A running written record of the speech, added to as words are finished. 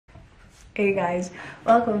Hey guys,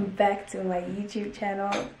 welcome back to my YouTube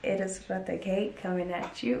channel. It is xoxo coming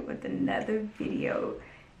at you with another video.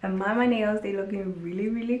 And my nails, they looking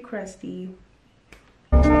really crusty.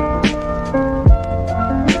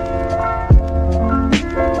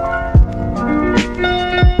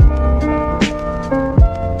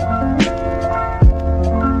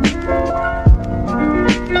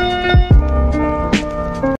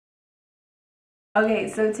 Okay,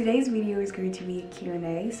 so today's video is going to be a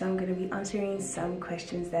Q&A. So I'm going to be answering some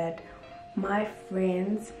questions that my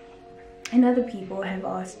friends and other people have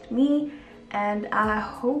asked me, and I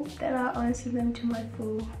hope that I answer them to my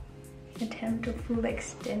full attempt or full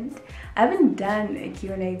extent. I haven't done a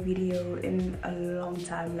Q&A video in a long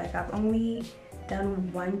time. Like, I've only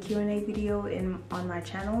done one Q&A video on my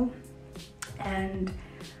channel, and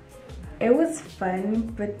it was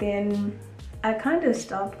fun, but then I kind of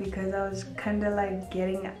stopped because I was kind of like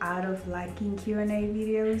getting out of liking Q&A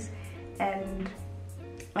videos, and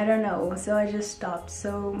I don't know, so I just stopped.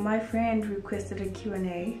 So my friend requested a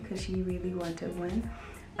Q&A because she really wanted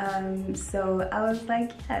one. So I was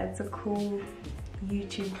like, yeah, it's a cool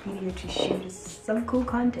YouTube video to shoot some cool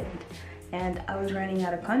content, and I was running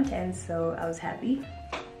out of content, so I was happy.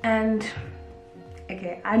 And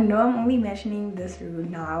okay, I know I'm only mentioning this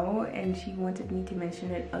now, and she wanted me to mention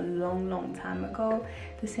it a long time ago.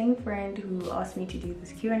 The same friend who asked me to do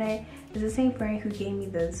this Q&A is the same friend who gave me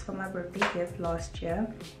this for my birthday gift last year,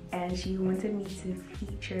 and she wanted me to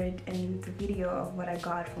feature it in the video of what I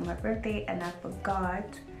got for my birthday, and I forgot.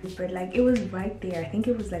 But like, it was right there. I think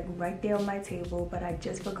it was like right there on my table, but I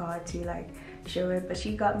just forgot to like show it. But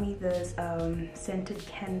she got me this scented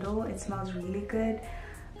candle. It smells really good.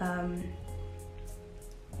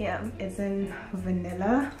 Yeah, it's in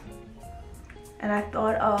vanilla, and I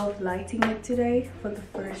thought of lighting it today for the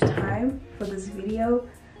first time for this video,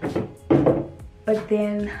 but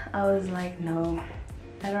then I was like, no,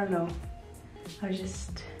 I don't know. I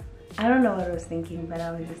don't know what I was thinking, but I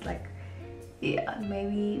was just like, yeah,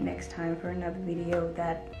 maybe next time for another video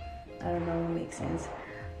that, I don't know, will make sense.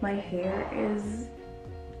 My hair is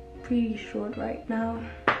pretty short right now,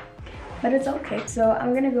 but it's okay. So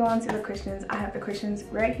I'm gonna go on to the questions. I have the questions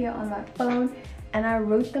right here on my phone, and I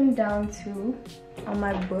wrote them down too on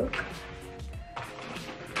my book.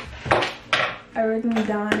 I wrote them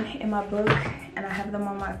down in my book, and I have them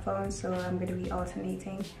on my phone, so I'm gonna be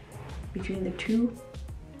alternating between the two.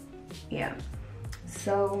 Yeah,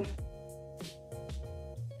 so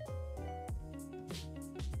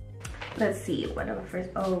let's see, what are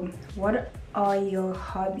first? Oh, what are your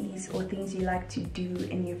hobbies or things you like to do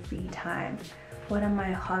in your free time? What are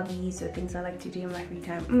my hobbies or things I like to do in my free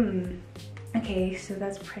time? Okay, so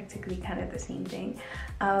that's practically kind of the same thing.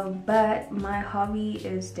 But my hobby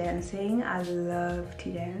is dancing. I love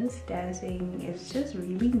to dance. Dancing is just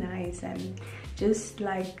really nice, and just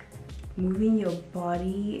like moving your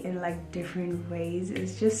body in like different ways.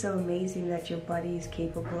 It's just so amazing that your body is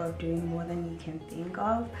capable of doing more than you can think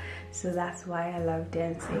of. So that's why I love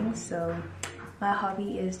dancing. So my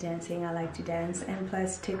hobby is dancing. I like to dance, and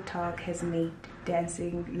plus TikTok has made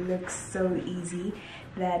dancing look so easy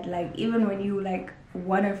that like even when you like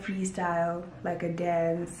want to freestyle like a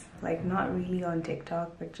dance, like not really on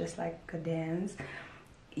TikTok but just like a dance,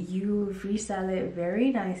 you freestyle it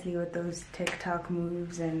very nicely with those TikTok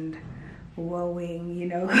moves and wowing, you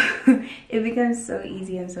know. It becomes so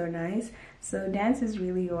easy and so nice. So dance is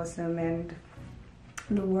really awesome, and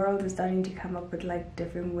the world is starting to come up with like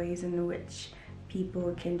different ways in which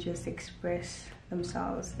people can just express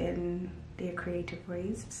themselves in their creative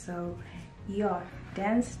ways. So yeah,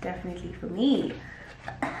 dance definitely for me.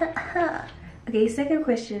 Okay, second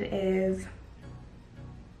question is,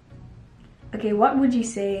 okay, what would you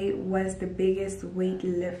say was the biggest weight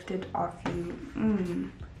lifted off you?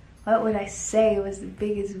 What would I say was the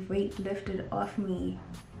biggest weight lifted off me?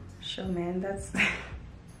 Sure, man, that's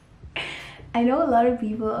I know a lot of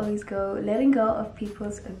people always go, letting go of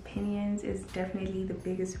people's opinions is definitely the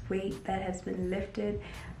biggest weight that has been lifted.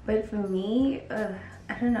 But for me,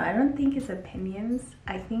 I don't know, I don't think it's opinions.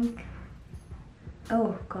 I think,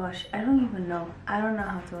 oh gosh, I don't even know. I don't know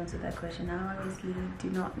how to answer that question. I honestly do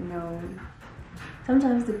not know.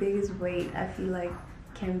 Sometimes the biggest weight I feel like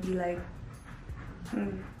can be like,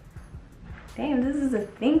 damn, this is a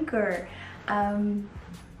thinker.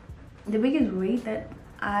 The biggest weight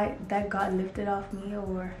that got lifted off me,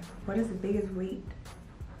 or what is the biggest weight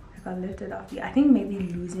that got lifted off me? I think maybe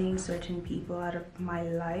losing certain people out of my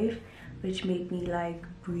life, which made me like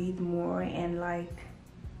breathe more and like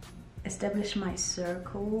establish my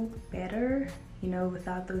circle better, you know,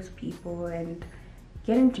 without those people, and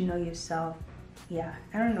getting to know yourself. Yeah,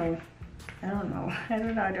 I don't know. I don't know. I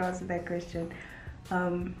don't know how to answer that question.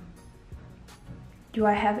 Do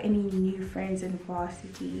I have any new friends in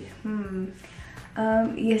varsity?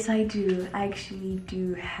 Yes, I do. I actually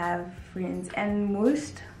do have friends, and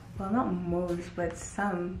most, well, not most, but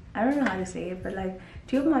some, I don't know how to say it, but like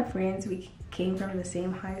 2 of my friends, we came from the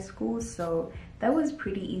same high school, so that was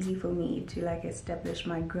pretty easy for me to like establish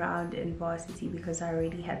my ground in varsity, because I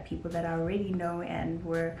already had people that I already know and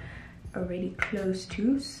were already close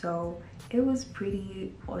to, so it was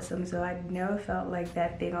pretty awesome. So I never felt like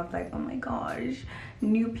that thing of like, oh my gosh,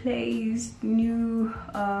 new place, new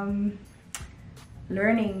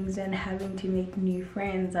learnings and having to make new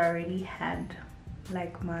friends. I already had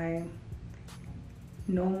like my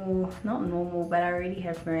normal, not normal, but I already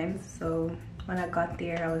had friends, so when I got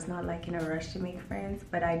there I was not like in a rush to make friends,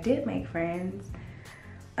 but I did make friends.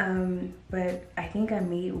 But I think I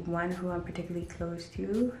made one who I'm particularly close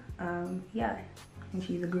to. Yeah, and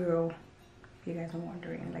she's a girl, if you guys are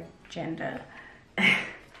wondering, like gender.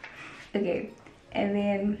 Okay, and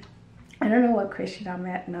then I don't know what question I'm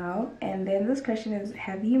at now, and then this question is,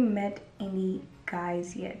 have you met any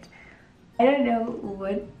guys yet? I don't know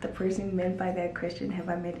what the person meant by that question, have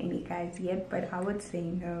I met any guys yet, but I would say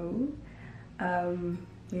no.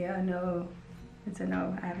 Yeah, no, it's a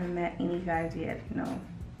no. I haven't met any guys yet. No.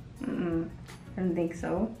 I don't think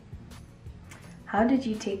so. How did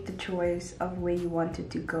you take the choice of where you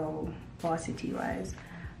wanted to go varsity wise?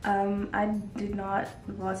 I did not,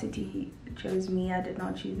 varsity chose me. I did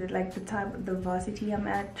not choose it. Like the varsity I'm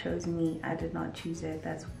at chose me. I did not choose it.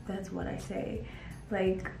 That's what I say.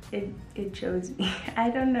 Like it chose me.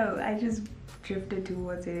 I don't know, I just drifted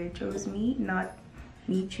towards it. It chose me, not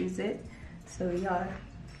me choose it. So yeah.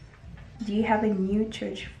 Do you have a new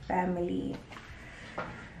church family?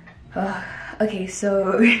 Okay,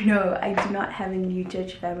 so no, I do not have a new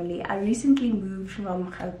church family. I recently moved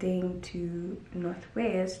from Gauteng to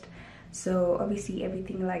Northwest, so obviously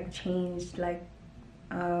everything like changed. Like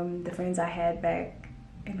the friends I had back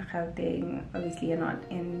in Gauteng obviously are not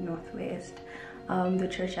in Northwest. The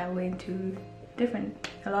church I went to, different,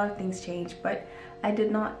 a lot of things changed, but I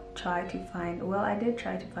did not try to find, well, I did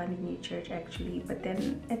try to find a new church actually, but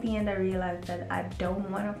then at the end I realized that I don't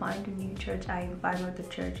want to find a new church. I am fine with the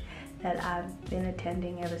church that I've been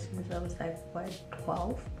attending ever since I was like, what,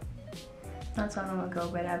 12? Not so long ago,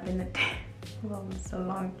 but I've been well, it's a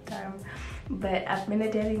long time, but I've been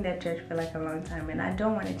attending that church for like a long time, and I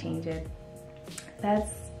don't want to change it.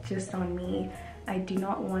 That's just on me. I do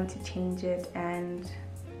not want to change it, and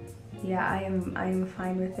yeah, I am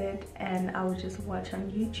fine with it, and I will just watch on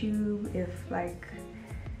YouTube if like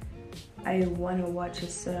I want to watch a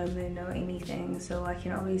sermon or anything, so I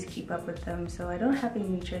can always keep up with them. So I don't have a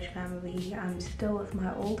new church family. I'm still with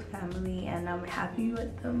my old family and I'm happy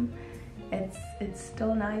with them. It's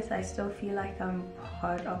still nice. I still feel like I'm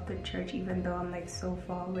part of the church even though I'm like so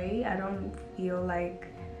far away. I don't feel like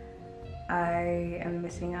I am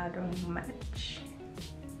missing out on much.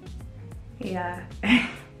 Yeah.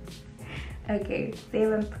 Okay,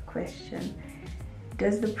 7th question.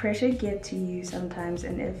 Does the pressure get to you sometimes,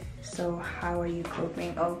 and if so, how are you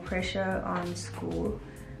coping? Oh, pressure on school.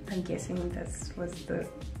 I'm guessing that was the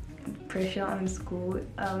pressure on school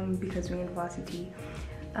because we're in varsity.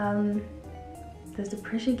 Does the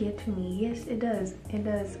pressure get to me? Yes, it does. It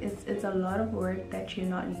does. It's a lot of work that you're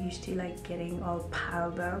not used to like getting all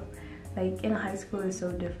piled up. Like in high school is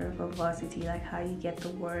so different from varsity, like how you get the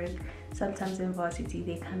work. Sometimes in varsity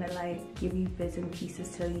they kind of like give you bits and pieces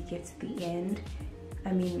till you get to the end.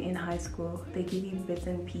 I mean, in high school they give you bits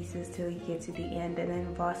and pieces till you get to the end, and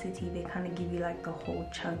then varsity they kind of give you like the whole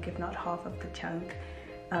chunk, if not half of the chunk,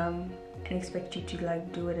 and expect you to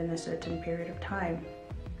like do it in a certain period of time.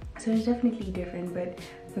 So it's definitely different, but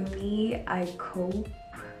for me, I cope.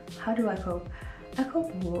 How do I cope? I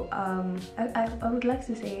cope well. I would like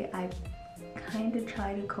to say I kind of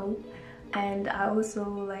try to cope, and I also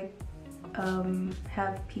like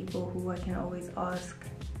have people who I can always ask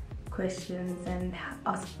questions and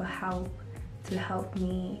ask for help to help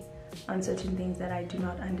me on certain things that I do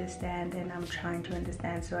not understand and I'm trying to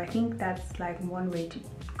understand. So I think that's like one way to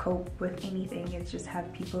cope with anything, is just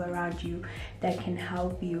have people around you that can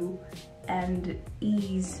help you and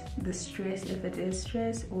ease the stress if it is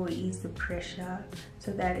stress, or ease the pressure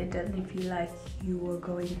so that it doesn't feel like you are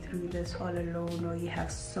going through this all alone, or you have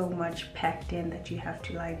so much packed in that you have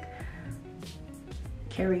to like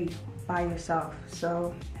carry by yourself.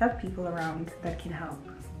 So have people around that can help.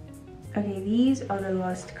 Okay, these are the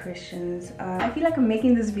last questions. I feel like I'm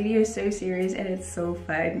making this video so serious and it's so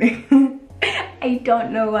fun. I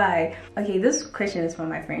don't know why. Okay, this question is from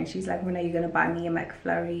my friend. She's like, when are you gonna buy me a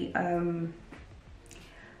McFlurry?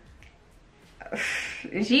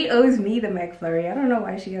 she owes me the McFlurry. I don't know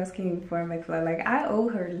why she's asking for a McFlurry. Like, I owe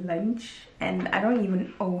her lunch, and I don't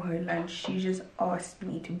even owe her lunch. She just asked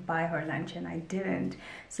me to buy her lunch, and I didn't.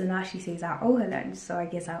 So now she says I owe her lunch, so I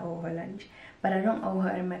guess I owe her lunch. But I don't owe her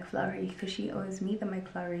a McFlurry because she owes me the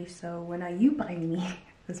McFlurry. So when are you buying me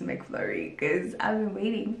this McFlurry? Because I've been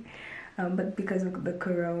waiting, but because of the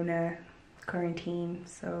quarantine,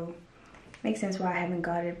 so makes sense why I haven't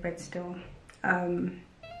got it. But still,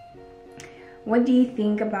 what do you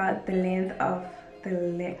think about the length of the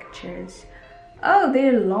lectures? Oh,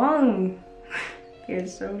 they're long. They're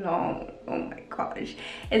so long. Oh my gosh,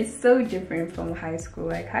 it's so different from high school.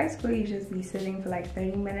 Like, high school you just be sitting for like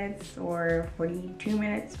 30 minutes or 42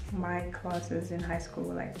 minutes. My classes in high school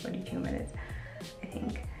were like 42 minutes, I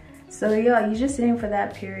think. So yeah, you're just sitting for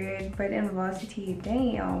that period. But in varsity,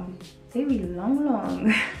 damn, they be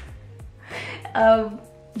long.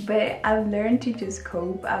 But I've learned to just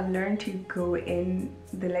cope. I've learned to go in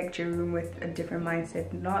the lecture room with a different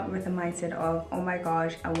mindset, not with a mindset of, oh my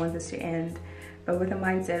gosh, I want this to end, but with a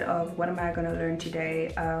mindset of, what am I going to learn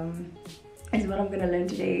today? Is what I'm going to learn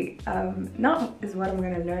today, not is what I'm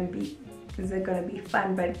going to learn is it going to be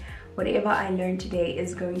fun, but whatever I learn today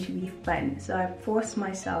is going to be fun. So I forced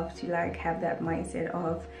myself to like have that mindset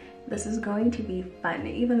of, this is going to be fun,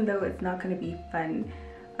 even though it's not going to be fun.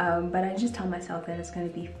 But I just tell myself that it's going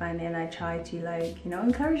to be fun, and I try to, like, you know,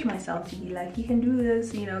 encourage myself to be like, you can do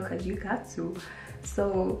this, you know, because you got to.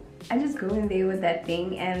 So I just go in there with that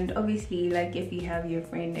thing. And obviously, like, if you have your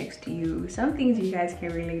friend next to you, some things you guys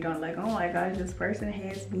can relate on, like, oh my gosh, this person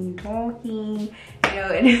has been talking, you know,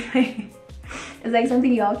 and it's like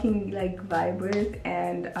something y'all can like vibe with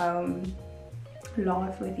and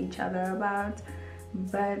laugh with each other about.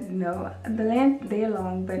 But no, the length, they're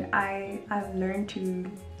long, but I've learned to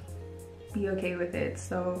be okay with it.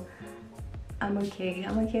 So I'm okay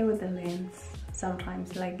with the length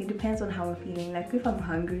sometimes. Like, it depends on how I'm feeling. Like, if I'm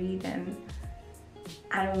hungry, then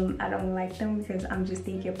I don't like them because I'm just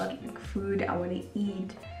thinking about like food I want to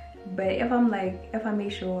eat. But if I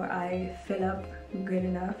make sure I fill up good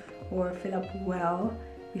enough or fill up well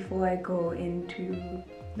before I go into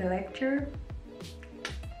the lecture,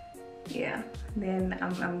 yeah, then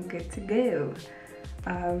I'm good to go.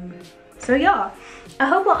 So yeah, I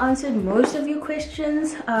hope I answered most of your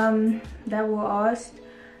questions that were asked.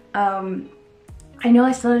 I know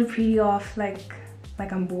I started pretty off like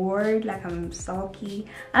I'm bored, like I'm sulky.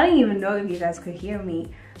 I don't even know if you guys could hear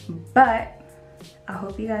me, but I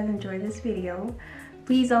hope you guys enjoyed this video.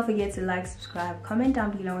 Please don't forget to like, subscribe, comment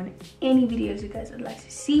down below on any videos you guys would like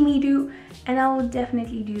to see me do, and I will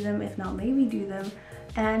definitely do them, if not maybe do them.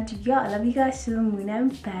 And yeah, I love you guys to the moon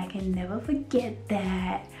and back, and never forget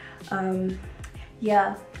that.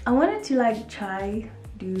 Yeah, I wanted to like try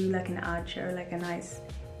do like an outro, like a nice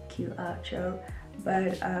cute outro,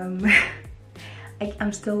 but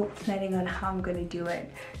I'm still planning on how I'm gonna do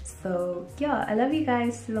it. So yeah, I love you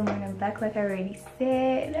guys to the moon and back, like I already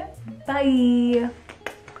said. Bye.